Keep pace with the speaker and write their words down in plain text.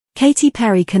Katy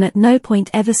Perry can at no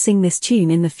point ever sing this tune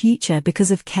in the future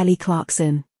because of Kelly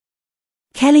Clarkson.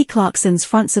 Kelly Clarkson's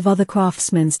fronts of other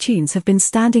craftsmen's tunes have been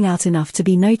standing out enough to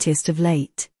be noticed of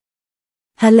late.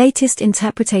 Her latest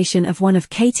interpretation of one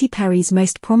of Katy Perry's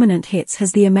most prominent hits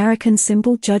has the American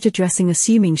cymbal judge addressing,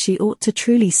 assuming she ought to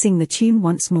truly sing the tune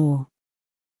once more.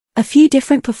 A few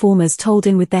different performers told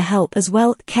in with their help as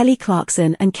well. Kelly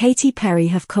Clarkson and Katy Perry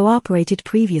have cooperated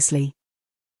previously.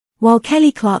 While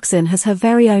Kelly Clarkson has her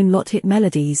very own lot hit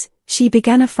melodies, she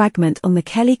began a fragment on the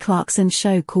Kelly Clarkson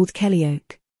Show called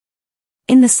Kellyoke.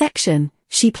 In the section,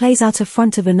 she plays out a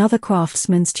front of another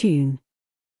craftsman's tune.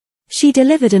 She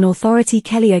delivered an Authority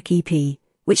Kellyoke EP,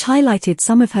 which highlighted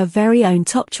some of her very own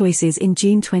top choices in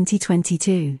June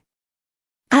 2022.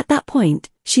 At that point,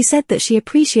 she said that she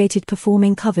appreciated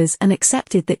performing covers and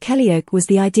accepted that Kellyoke was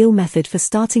the ideal method for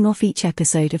starting off each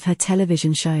episode of her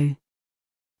television show.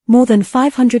 More than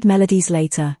 500 melodies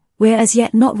later, we're as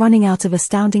yet not running out of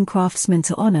astounding craftsmen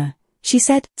to honor, she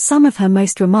said. Some of her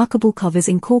most remarkable covers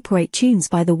incorporate tunes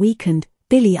by The Weeknd,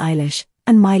 Billie Eilish,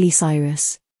 and Miley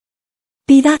Cyrus.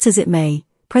 Be that as it may,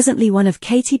 presently one of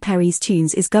Katy Perry's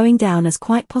tunes is going down as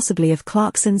quite possibly of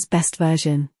Clarkson's best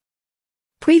version.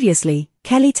 Previously,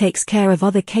 Kelly takes care of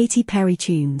other Katy Perry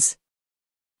tunes.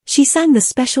 She sang The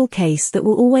Special Case That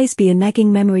Will Always Be a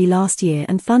Nagging Memory last year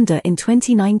and Thunder in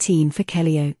 2019 for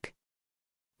Kellyoke.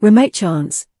 Remote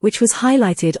Chance, which was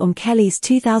highlighted on Kelly's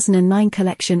 2009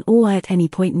 collection All I At Any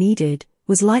Point Needed,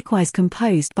 was likewise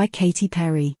composed by Katy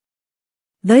Perry.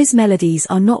 Those melodies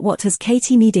are not what has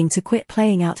Katy needing to quit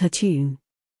playing out her tune.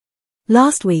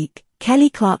 Last week, Kelly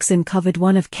Clarkson covered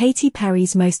one of Katy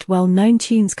Perry's most well-known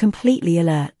tunes, Completely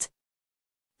Alert.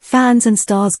 Fans and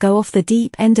stars go off the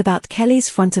deep end about Kelly's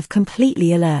front of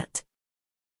Completely Alert.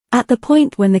 At the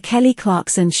point when the Kelly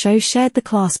Clarkson Show shared the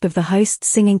clasp of the host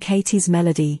singing Katy's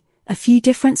melody, a few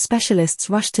different specialists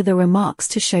rushed to the remarks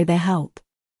to show their help.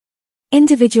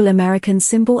 Individual American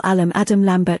cymbal alum Adam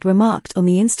Lambert remarked on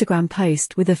the Instagram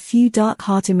post with a few dark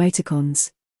heart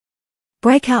emoticons.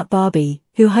 Breakout Barbie,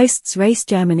 who hosts Race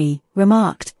Germany,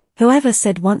 remarked, "Whoever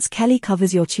said once Kelly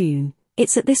covers your tune,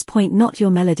 it's at this point not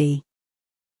your melody.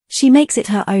 She makes it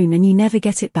her own and you never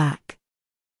get it back.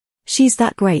 She's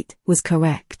that great," was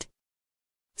correct.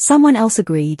 Someone else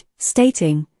agreed,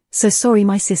 stating, "So sorry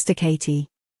my sister Katy.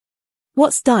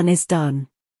 What's done is done."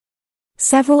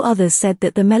 Several others said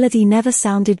that the melody never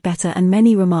sounded better, and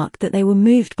many remarked that they were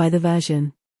moved by the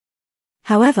version.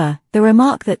 However, the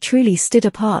remark that truly stood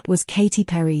apart was Katy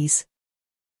Perry's.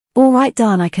 "All right,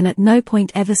 darn, I can at no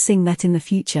point ever sing that in the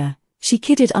future," she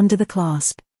kidded under the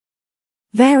clasp.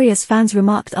 Various fans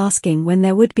remarked, asking when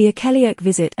there would be a Kellyoke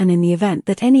visit and in the event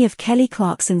that any of Kelly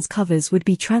Clarkson's covers would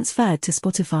be transferred to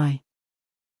Spotify.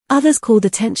 Others called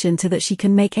attention to that she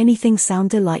can make anything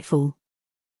sound delightful.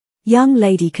 Young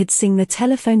lady could sing the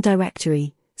telephone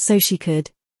directory, so she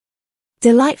could.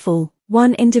 Delightful,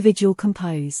 one individual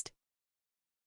composed.